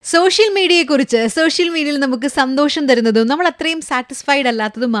Social മീഡിയയിൽ നമുക്ക് സന്തോഷം തരുന്നതും നമ്മൾ അത്രയും സാറ്റിസ്ഫൈഡ്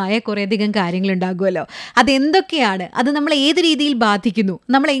അല്ലാത്തതുമായ കുറേയധികം കാര്യങ്ങളുണ്ടാകുമല്ലോ. അതെന്തൊക്കെയാണ്, അത് നമ്മളെ ഏത് രീതിയിൽ ബാധിക്കുന്നു,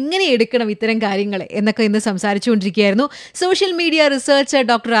 നമ്മൾ എങ്ങനെ എടുക്കണം ഇത്തരം കാര്യങ്ങൾ എന്നൊക്കെ ഇന്ന് സംസാരിച്ചുകൊണ്ടിരിക്കുകയായിരുന്നു. Social media researcher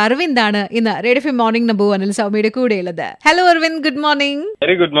doctor Aravind ആണ് ഇന്ന് റേഡിയോ എഫ്എം മോർണിംഗ് നമ്പർ 1 സൗമ്യയുടെ കൂടെയുള്ളത്. Hello Aravind, good morning.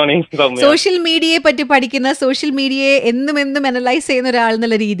 Very good morning. Social മീഡിയയെ പറ്റി പഠിക്കുന്ന, സോഷ്യൽ മീഡിയയെ എന്നും അനലൈസ് ചെയ്യുന്ന ഒരാൾ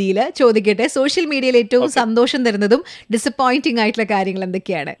എന്നുള്ള രീതിയിൽ ചോദിക്കട്ടെ, സോഷ്യൽ മീഡിയയിൽ ഏറ്റവും സന്തോഷം തരുന്നതും ഡിസപ്പോയിന്റിംഗ് ആയിട്ടുള്ള കാര്യങ്ങൾ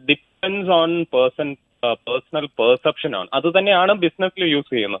എന്തൊക്കെയാണ്? ഡിപ്പെൻഡ്സ് ഓൺ പേഴ്സണൽ പെർസെപ്ഷൻ ആണ്. അത് തന്നെയാണ് ബിസിനസ്സിൽ യൂസ്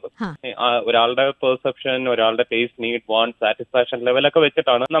ചെയ്യുന്നത്. ഒരാളുടെ പെർസെപ്ഷൻ, ഒരാളുടെ ടേസ്റ്റ്, നീഡ്, വാണ്ട്, സാറ്റിസ്ഫാക്ഷൻ ലെവലൊക്കെ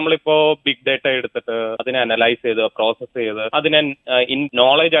വെച്ചിട്ടാണ് നമ്മളിപ്പോ ബിഗ് ഡേറ്റ എടുത്തിട്ട് അതിനെ അനലൈസ് ചെയ്ത് പ്രോസസ് ചെയ്ത് അതിനെ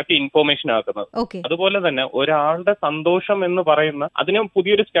നോളജ് ആക്കി ഇൻഫോർമേഷൻ ആക്കുന്നത്. അതുപോലെ തന്നെ ഒരാളുടെ സന്തോഷം എന്ന് പറയുന്ന അതിന്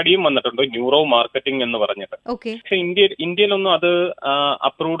പുതിയൊരു സ്റ്റഡിയും വന്നിട്ടുണ്ട്, ന്യൂറോ മാർക്കറ്റിംഗ് എന്ന് പറഞ്ഞിട്ട്. പക്ഷെ ഇന്ത്യയിലൊന്നും അത്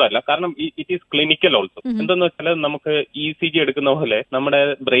അപ്രൂവ്ഡ് അല്ല. കാരണം ഇറ്റ് ഈസ് ക്ലിനിക്കൽ ഓൾസോ. എന്തെന്ന് വെച്ചാൽ നമുക്ക് ECG എടുക്കുന്ന പോലെ നമ്മുടെ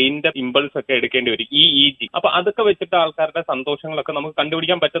ബ്രെയിനിന്റെ ഇമ്പൾസ് ഒക്കെ എടുക്കേണ്ടി വരും, EEG. അപ്പൊ അതൊക്കെ വെച്ചിട്ട് ആൾക്കാരുടെ സന്തോഷങ്ങളൊക്കെ നമുക്ക്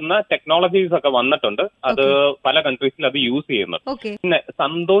കണ്ടുപിടിക്കാൻ പറ്റുന്ന ടെക്നോളജീസ് ഒക്കെ വന്നിട്ടുണ്ട്. അത് പല കൺട്രീസിൽ അത് യൂസ് ചെയ്യുന്നുണ്ട്. പിന്നെ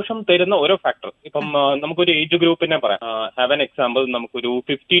സന്തോഷം തരുന്ന ഓരോ ഫാക്ടർ, ഇപ്പം നമുക്കൊരു ഏജ് ഗ്രൂപ്പിനെ പറയാം. ഹാവ് ആൻ എക്സാമ്പിൾ, നമുക്കൊരു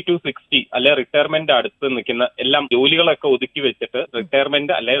 50 to 60 അല്ലെ റിട്ടയർമെന്റ് അടുത്ത് നിൽക്കുന്ന എല്ലാം ജോലികളൊക്കെ ഒതുക്കി വെച്ചിട്ട്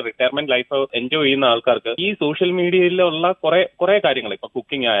റിട്ടയർമെന്റ് അല്ലെ റിട്ടയർമെന്റ് ലൈഫ് എൻജോയ് ചെയ്യുന്ന ആൾക്കാർക്ക് ഈ സോഷ്യൽ മീഡിയയിലുള്ള കുറെ കാര്യങ്ങൾ, ഇപ്പൊ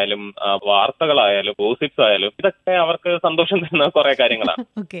കുക്കിംഗ് ആയാലും വാർത്തകളായാലും ഗോസിപ്സ് ആയാലും, ഇതൊക്കെ അവർക്ക് സന്തോഷം തരുന്ന കുറെ കാര്യങ്ങളാണ്.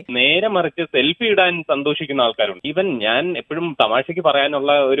 നേരെ മറിച്ച് സെൽഫി ഇടാൻ സന്തോഷിക്കുന്ന ആൾക്കാരുണ്ട്. ഈവൻ ഞാൻ എപ്പോഴും തമാശയ്ക്ക്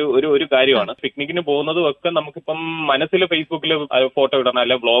പറയാനുള്ള ഒരു കാര്യമാണ്, പിക്നിക്കിന് പോകുന്നതും ഒക്കെ നമുക്കിപ്പം മനസ്സിൽ ഫേസ്ബുക്കിൽ ഫോട്ടോ ഇടണം,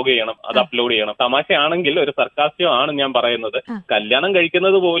 അല്ലെ വ്ളോഗ് ചെയ്യണം, അത് അപ്ലോഡ് ചെയ്യണം. തമാശയാണെങ്കിൽ ഒരു സർക്കാസ്റ്റിയം ആണ് ഞാൻ പറയുന്നത്. കല്യാണം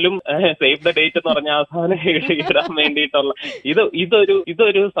കഴിക്കുന്നത് പോലും സേവ് ദ ഡേറ്റ് എന്ന് പറഞ്ഞ അവസാനം ഇടാൻ വേണ്ടിയിട്ടുള്ള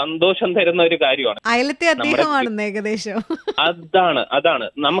ഇതൊരു സന്തോഷം തരുന്ന ഒരു കാര്യമാണ്. ഏകദേശം അതാണ്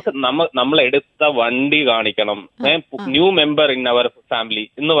നമ്മൾ എടുത്ത വണ്ടി കാണിക്കണം, new member in our family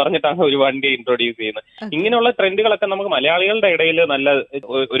എന്ന് പറഞ്ഞിട്ടാണ് ഒരു വണ്ടി ഇൻട്രൊഡ്യൂസ് ചെയ്യുന്നത്. ഇങ്ങനെയുള്ള ട്രെൻഡുകളൊക്കെ നമുക്ക് മലയാളികളുടെ ഇടയിൽ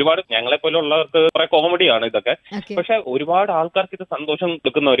ഒരുപാട്, ഞങ്ങളെ പോലുള്ളവർക്ക് കുറെ കോമഡിയാണ് ഇതൊക്കെ. പക്ഷെ ഒരുപാട് ആൾക്കാർക്ക് ഇത് സന്തോഷം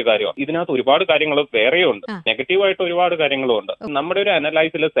കൊടുക്കുന്ന ഒരു കാര്യമാണ്. ഇതിനകത്ത് ഒരുപാട് കാര്യങ്ങൾ വേറെയുണ്ട്, നെഗറ്റീവായിട്ട് ഒരുപാട് കാര്യങ്ങളും ഉണ്ട്. നമ്മുടെ ഒരു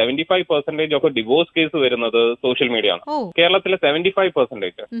അനലൈസിൽ 75% ഒക്കെ ഡിവോഴ്സ് കേസ് വരുന്നത് സോഷ്യൽ മീഡിയ ആണ്. കേരളത്തിലെ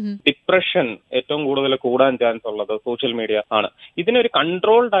 75% ഡിപ്രഷൻ ഏറ്റവും കൂടുതൽ കൂടാൻ ചാൻസ് ഉള്ളത് സോഷ്യൽ മീഡിയ ആണ്. ഇതിനൊരു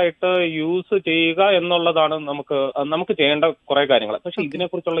കൺട്രോൾഡ് ആയിട്ട് യൂസ് ചെയ്യുക എന്നുള്ളതാണ് നമുക്ക് ചെയ്യേണ്ട കുറെ കാര്യങ്ങൾ. പക്ഷെ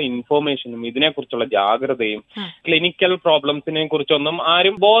ഇതിനെക്കുറിച്ചുള്ള ഇൻഫോർമേഷനും ഇതിനെക്കുറിച്ചുള്ള ജാഗ്രതയും ക്ലിനിക്കൽ പ്രോബ്ലംസിനെ കുറിച്ചൊന്നും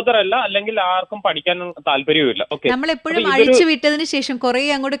ആരും ബോധറല്ല, അല്ലെങ്കിൽ ആർക്കും പഠിക്കാൻ താല്പര്യവുമില്ല. നമ്മളെപ്പോഴും അഴിച്ചു വിട്ടതിന് ശേഷം കുറെ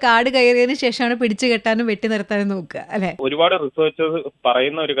അങ്ങോട്ട് കാട് കയറിയതിനു ശേഷമാണ് പിടിച്ചു കെട്ടാനും വെട്ടി നിർത്താനും നോക്കുക അല്ലെ. ഒരുപാട് റിസർച്ചേഴ്സ്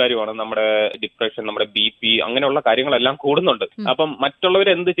പറയുന്ന ഒരു കാര്യമാണ്, നമ്മുടെ ഡിപ്രഷൻ, നമ്മുടെ BP അങ്ങനെയുള്ള കാര്യങ്ങളെല്ലാം കൂടുന്നുണ്ട്. അപ്പം മറ്റുള്ളവർ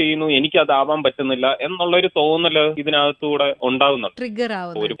എന്ത് ചെയ്യുന്നു, എനിക്ക് അതാവാൻ പറ്റുന്നില്ല എന്നുള്ളൊരു തോന്നല് ഇതിനകത്തൂടെ ഉണ്ടാകുന്നുണ്ട്. ട്രിഗർ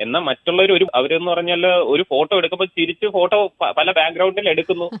ആവുന്നു. എന്നാൽ മറ്റുള്ളവർ അവരെന്ന് പറഞ്ഞാൽ ഒരു ഫോട്ടോ എടുക്കുമ്പോൾ ചിരിച്ച് ഫോട്ടോ പല ബാക്ക്ഗ്രൗണ്ടിൽ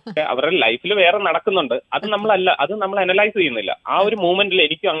എടുക്കുന്നു, അവരുടെ ലൈഫിൽ വേറെ നടക്കുന്നുണ്ട്. അത് നമ്മൾ അനലൈസ് ചെയ്യുന്നില്ല. ആ ഒരു മൂമെന്റിൽ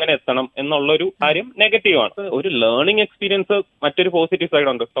എനിക്ക് അങ്ങനെ എത്തണം എന്നുള്ളൊരു കാര്യം നെഗറ്റീവാണ്. ഒരു ലേണിംഗ് എക്സ്പീരിയൻസ് മറ്റൊരു പോസിറ്റീവ് സൈഡ്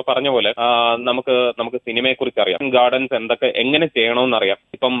ഉണ്ട്. ഇപ്പൊ പറഞ്ഞ പോലെ നമുക്ക് സിനിമയെ കുറിച്ച് അറിയാം, ഗാർഡൻസ് എങ്ങനെ ചെയ്യണമെന്ന് അറിയാം.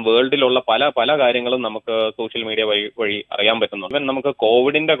 ഇപ്പം വേൾഡിലുള്ള പല കാര്യങ്ങളും നമുക്ക് സോഷ്യൽ മീഡിയ വഴി അറിയാൻ പറ്റുന്നുണ്ട്. നമുക്ക്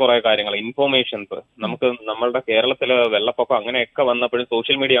കോവിഡിന്റെ കുറെ കാര്യങ്ങൾ, ഇൻഫോർമേഷൻസ്, നമുക്ക് നമ്മളുടെ കേരളത്തിലെ വെള്ളപ്പൊക്കം അങ്ങനെയൊക്കെ വന്നപ്പോഴും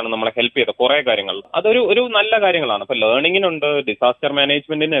സോഷ്യൽ മീഡിയ ആണ് നമ്മളെ ഹെൽപ്പ് ചെയ്തത് കുറെ കാര്യങ്ങൾ. അതൊരു നല്ല കാര്യങ്ങളാണ്. ഇപ്പൊ ലേണിംഗിനുണ്ട്, ഡിസാസ്റ്റർ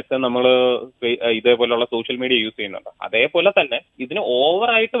മാനേജ്മെന്റിനൊക്കെ നമ്മൾ ഇതേപോലെയുള്ള സോഷ്യൽ മീഡിയ യൂസ് ചെയ്യുന്നുണ്ട്. അതേപോലെ തന്നെ ഇതിന്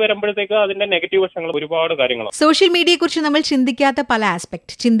ഓവറായിട്ട് വരുമ്പോഴത്തേക്ക് അതിന്റെ നെഗറ്റീവ് വശങ്ങൾ ഒരുപാട് കാര്യങ്ങളാണ്. സോഷ്യൽ മീഡിയയെ കുറിച്ച് നമ്മൾ ചിന്തിക്കാത്ത പല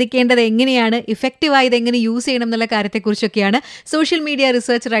ആസ്പെക്ട്, ചിന്തിക്കേണ്ടത് എങ്ങനെയാണ്, ഇഫക്റ്റീവായത് എങ്ങനെ യൂസ് ചെയ്യണം എന്നുള്ള കാര്യത്തെക്കുറിച്ചൊക്കെയാണ് സോഷ്യൽ മീഡിയ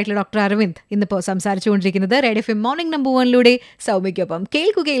റിസർച്ചർ ആയിട്ടുള്ള ഡോക്ടർ അരവിന്ദ് ഇന്നിപ്പോൾ സംസാരിച്ചുകൊണ്ടിരിക്കുന്നത്. റേഡിയോ എഫ്എം മോർണിംഗ് നമ്പർ 1 സൗമ്യയ്ക്കൊപ്പം.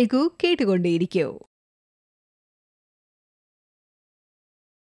 കേൾക്കൂ കേട്ടുകൊണ്ടേയിരിക്കൂ.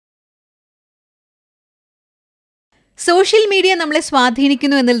 സോഷ്യൽ മീഡിയ നമ്മളെ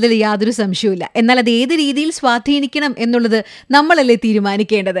സ്വാധീനിക്കുന്നു എന്നുള്ളതിൽ യാതൊരു സംശയവുമില്ല. എന്നാൽ അത് ഏത് രീതിയിൽ സ്വാധീനിക്കണം എന്നുള്ളത് നമ്മളല്ലേ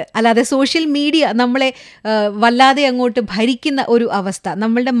തീരുമാനിക്കേണ്ടത്. അല്ലാതെ സോഷ്യൽ മീഡിയ നമ്മളെ വല്ലാതെ അങ്ങോട്ട് ഭരിക്കുന്ന ഒരു അവസ്ഥ,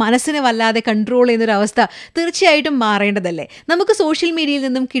 നമ്മളുടെ മനസ്സിനെ വല്ലാതെ കൺട്രോൾ ചെയ്യുന്നൊരു അവസ്ഥ തീർച്ചയായിട്ടും മാറേണ്ടതല്ലേ. നമുക്ക് സോഷ്യൽ മീഡിയയിൽ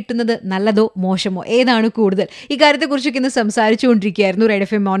നിന്നും കിട്ടുന്നത് നല്ലതോ മോശമോ, ഏതാണ് കൂടുതൽ? ഈ കാര്യത്തെക്കുറിച്ചൊക്കെ ഇന്ന് സംസാരിച്ചുകൊണ്ടിരിക്കുകയായിരുന്നു റേഡിയോ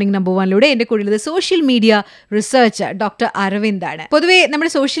എഫ്എം മോർണിംഗ് നമ്പർ 1 എൻ്റെ കൂടെയുള്ളത് social media researcher doctor Aravind ആണ്. പൊതുവെ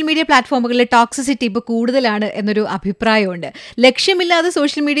നമ്മുടെ സോഷ്യൽ മീഡിയ പ്ലാറ്റ്ഫോമുകളിലെ ടോക്സിസിറ്റി ഇപ്പോൾ കൂടുതലാണ് എന്നൊരു അഭിപ്രായമുണ്ട്. ലക്ഷ്യമില്ലാതെ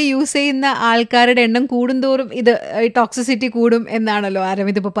സോഷ്യൽ മീഡിയ യൂസ് ചെയ്യുന്ന ആൾക്കാരുടെ എണ്ണം കൂടുന്തോറും ഇത് ടോക്സിസിറ്റി കൂടും എന്നാണല്ലോ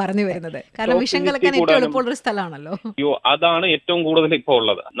അരവിന്ദ് ഇപ്പൊ പറഞ്ഞു വരുന്നത്. കാരണം വിഷം കലക്കാൻ ഏറ്റവും എളുപ്പമുള്ള സ്ഥലമാണല്ലോ. അതാണ് ഏറ്റവും കൂടുതൽ ഇപ്പോൾ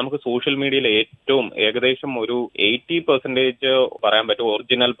ഉള്ളത്. നമുക്ക് സോഷ്യൽ മീഡിയയിൽ ഏകദേശം ഒരു 80% പറയാൻ പറ്റും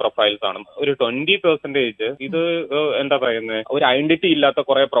ഒറിജിനൽ പ്രൊഫൈൽസ് ആണ്. ഒരു 20% ഇത് എന്താ പറയുന്നത്, ഒരു ഐഡന്റിറ്റി ഇല്ലാത്ത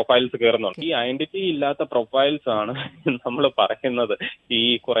കുറെ പ്രൊഫൈൽസ് കയറുന്നുണ്ട്. ഈ ഐഡന്റിറ്റി ഇല്ലാത്ത പ്രൊഫൈൽസ് ആണ് നമ്മൾ പറയുന്നത് ഈ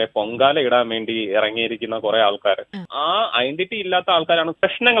കുറെ പൊങ്കാല ഇടാൻ വേണ്ടി ഇറങ്ങിയിരിക്കുന്ന കുറെ ആൾക്കാർ. ആ ഐഡന്റിറ്റി ഇല്ലാത്ത ആൾക്കാരാണ്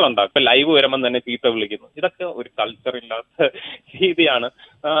പ്രശ്നങ്ങൾ ഉണ്ടാക്കുക. ഇപ്പൊ ലൈവ് വരുമ്പോൾ തന്നെ ചീത്ത വിളിക്കുന്നു. ഇതൊക്കെ ഒരു കൾച്ചർ ഇല്ലാത്ത രീതിയാണ്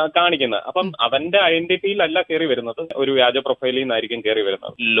കാണിക്കുന്നത്. അപ്പം അവന്റെ ഐഡന്റിറ്റിയിലല്ല കയറി വരുന്നത്, ഒരു വ്യാജ പ്രൊഫൈലിൽ നിന്നായിരിക്കും കയറി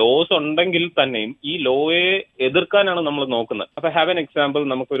വരുന്നത്. ലോസ് ഉണ്ടെങ്കിൽ തന്നെയും ഈ ലോയെ എതിർക്കാനാണ് നമ്മൾ നോക്കുന്നത്. അപ്പൊ ഹാവ് എൻ എക്സാമ്പിൾ,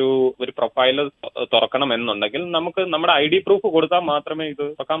 നമുക്കൊരു പ്രൊഫൈൽ തുറക്കണം എന്നുണ്ടെങ്കിൽ നമുക്ക് നമ്മുടെ ID പ്രൂഫ് കൊടുത്താൽ മാത്രമേ ഇത്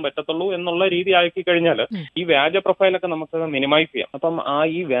തുറക്കാൻ പറ്റത്തുള്ളൂ എന്നുള്ള രീതി ആക്കി കഴിഞ്ഞാൽ ഈ വ്യാജ പ്രൊഫൈലൊക്കെ നമുക്ക് മിനിമൈസ് ചെയ്യാം. അപ്പം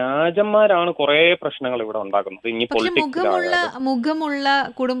ഈ വ്യാജന്മാരാണ് കുറെ പ്രശ്നങ്ങൾ ഇവിടെ ഉണ്ടാക്കുന്നത്. ഇനി മുഖമുള്ള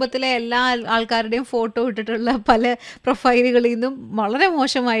കുടുംബത്തിലെ എല്ലാ ആൾക്കാരുടെയും ഫോട്ടോ ഇട്ടിട്ടുള്ള പല പ്രൊഫൈലുകളിൽ നിന്നും വളരെ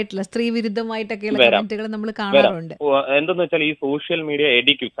മോശമായിട്ടുള്ള സ്ത്രീ വിരുദ്ധമായിട്ടൊക്കെയുള്ള കമന്റുകൾ നമ്മൾ കാണാറുണ്ട്. എന്തെന്ന് വെച്ചാൽ ഈ സോഷ്യൽ മീഡിയ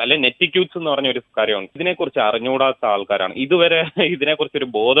എഡിക്യൂസ് അല്ലെ നെറ്റിക്യൂസ് എന്ന് പറഞ്ഞ ഒരു കാര്യമുണ്ട്. ഇതിനെക്കുറിച്ച് അറിഞ്ഞുകൂടാത്ത ആൾക്കാരാണ്, ഇതുവരെ ഇതിനെക്കുറിച്ച് ഒരു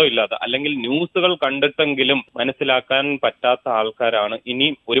ബോധം ഇല്ലാത്ത, അല്ലെങ്കിൽ ന്യൂസുകൾ കണ്ടിട്ടെങ്കിലും മനസ്സിലാക്കാൻ പറ്റാത്ത ആൾക്കാരാണ് ഇനി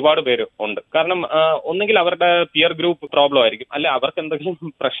ഒരുപാട് പേര് ഉണ്ട്. കാരണം ഒന്നുകിൽ അവരുടെ പിയർ ഗ്രൂപ്പ് പ്രോബ്ലം ആയിരിക്കും, അല്ലെ അവർക്ക് എന്തെങ്കിലും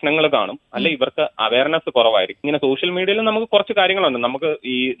പ്രശ്നങ്ങൾ കാണും, അല്ലെ ഇവർക്ക് അവയർനെസ് കുറവായിരിക്കും. ഇങ്ങനെ സോഷ്യൽ മീഡിയയിൽ നമുക്ക് കുറച്ച് കാര്യങ്ങളുണ്ട്. നമുക്ക്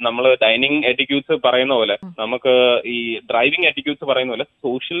ഈ നമ്മൾ ഡൈനിങ് എറ്റിക്യൂട്ട്സ് പറയുന്ന പോലെ, നമുക്ക് ഈ ഡ്രൈവിംഗ് എറ്റിക്യൂട്ട്സ് പറയുന്ന പോലെ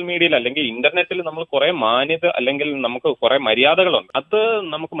സോഷ്യൽ മീഡിയയിൽ അല്ലെങ്കിൽ ഇന്റർനെറ്റിൽ നമ്മൾ കുറെ മാന്യത അല്ലെങ്കിൽ നമുക്ക് കുറെ മര്യാദകളുണ്ട്. അത്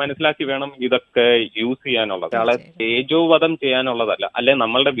നമുക്ക് മനസ്സിലാക്കി വേണം ഇതൊക്കെ യൂസ് ചെയ്യാനുള്ളത്. ഒരാളെ തേജോവധം ചെയ്യാനുള്ളതല്ല, അല്ലെ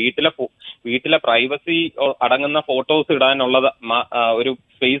നമ്മളുടെ വീട്ടിലെ പ്രൈവസി അടങ്ങുന്ന ഫോട്ടോസ് ഇടാനുള്ളത് ഒരു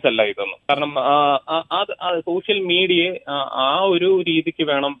സ്പേസ് അല്ല ഇതൊന്നും. കാരണം സോഷ്യൽ മീഡിയയെ ആ ഒരു രീതിക്ക്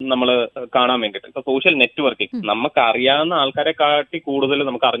വേണം നമ്മൾ കാണാൻ വേണ്ടിയിട്ട്. ഇപ്പൊ സോഷ്യൽ നെറ്റ്വർക്കിംഗ്, നമുക്ക് അറിയാവുന്ന ആൾക്കാരെ കാട്ടി കൂടുതൽ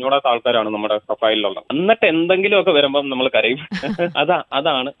നമുക്ക് അറിഞ്ഞൂടാത്ത ആൾക്കാരാണ് നമ്മുടെ പ്രൊഫൈലിലുള്ളത്. എന്നിട്ട് എന്തെങ്കിലുമൊക്കെ വരുമ്പം നമ്മൾ കരയും.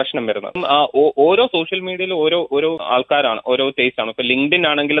 അതാണ് പ്രശ്നം വരുന്നത്. ഓരോ സോഷ്യൽ മീഡിയയിൽ ഓരോ ആൾക്കാരാണ്, ഓരോ ടേസ്റ്റ് ആണ്. ഇപ്പൊ ലിങ്ക്ഡിൻ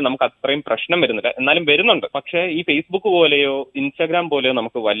ആണെങ്കിൽ നമുക്ക് അത്രയും പ്രശ്നം വരുന്നില്ല, എന്നാലും വരുന്നുണ്ട്. പക്ഷേ ഈ ഫേസ്ബുക്ക് പോലെയോ ഇൻസ്റ്റാഗ്രാം പോലെയോ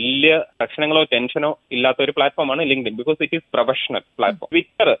നമുക്ക് വലിയ പ്രശ്നങ്ങളോ ടെൻഷനോ ഇല്ലാത്ത ഒരു പ്ലാറ്റ്ഫോമാണ് LinkedIn, because it is professional platform.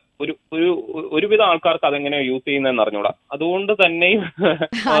 Twitter ഒരുവിധ ആൾക്കാർക്ക് അതെങ്ങനെ യൂസ് ചെയ്യുന്നതെന്ന് അറിഞ്ഞൂടാ. അതുകൊണ്ട് തന്നെയും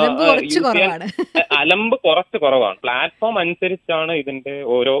അലമ്പ് കുറച്ച് കുറവാണ്. പ്ലാറ്റ്ഫോം അനുസരിച്ചാണ് ഇതിന്റെ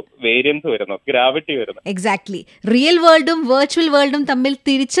ഓരോ വേരിയൻസ് വരുന്നത്, ഗ്രാവിറ്റി വരുന്നത്. എക്സാക്ട്ലി. റിയൽ വേൾഡും വെർച്വൽ വേൾഡും തമ്മിൽ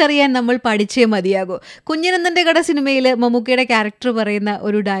തിരിച്ചറിയാൻ നമ്മൾ പഠിച്ചേ മതിയാകൂ. കുഞ്ഞനന്തന്റെ കട സിനിമയിൽ മമ്മൂക്കയുടെ ക്യാരക്ടർ പറയുന്ന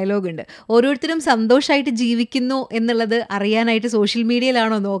ഒരു ഡയലോഗ് ഉണ്ട്, ഓരോരുത്തരും സന്തോഷമായിട്ട് ജീവിക്കുന്നു എന്നുള്ളത് അറിയാനായിട്ട് സോഷ്യൽ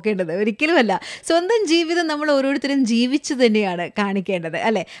മീഡിയയിലാണോ നോക്കേണ്ടത്? ഒരിക്കലുമല്ല. സ്വന്തം ജീവിതം നമ്മൾ ഓരോരുത്തരും ജീവിച്ചു തന്നെയാണ് കാണിക്കേണ്ടത്,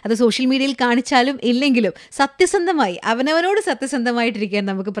 അല്ലെ? അത് സോഷ്യൽ മീഡിയയിൽ കാണിച്ചാലും ഇല്ലെങ്കിലും സത്യസന്ധമായി അവനവനോട് സത്യസന്ധമായിട്ടിരിക്കാൻ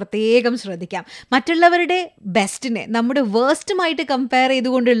നമുക്ക് പ്രത്യേകം ശ്രദ്ധിക്കാം. മറ്റുള്ളവരുടെ ബെസ്റ്റിനെ നമ്മുടെ വേസ്റ്റുമായിട്ട് കമ്പയർ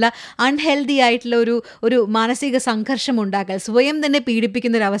ചെയ്തുകൊണ്ടുള്ള അൺഹെൽത്തി ആയിട്ടുള്ള ഒരു മാനസിക സംഘർഷം ഉണ്ടാക്കൽ, സ്വയം തന്നെ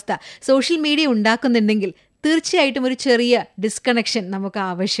പീഡിപ്പിക്കുന്ന ഒരവസ്ഥ സോഷ്യൽ മീഡിയ ഉണ്ടാക്കുന്നുണ്ടെങ്കിൽ തീർച്ചയായിട്ടും ഒരു ചെറിയ ഡിസ്കണക്ഷൻ നമുക്ക്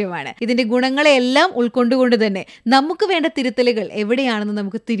ആവശ്യമാണ്. ഇതിന്റെ ഗുണങ്ങളെല്ലാം ഉൾക്കൊണ്ടുകൊണ്ട് തന്നെ നമുക്ക് വേണ്ട തിരുത്തലുകൾ എവിടെയാണെന്ന്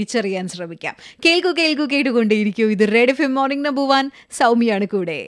നമുക്ക് തിരിച്ചറിയാൻ ശ്രമിക്കാം. കേൾക്കൂ കേട്ടുകൊണ്ടേയിരിക്കൂ. ഇത് റെഡ് FM മോർണിംഗ് നമ്പർ 1, സൗമ്യയാണ് കൂടെ.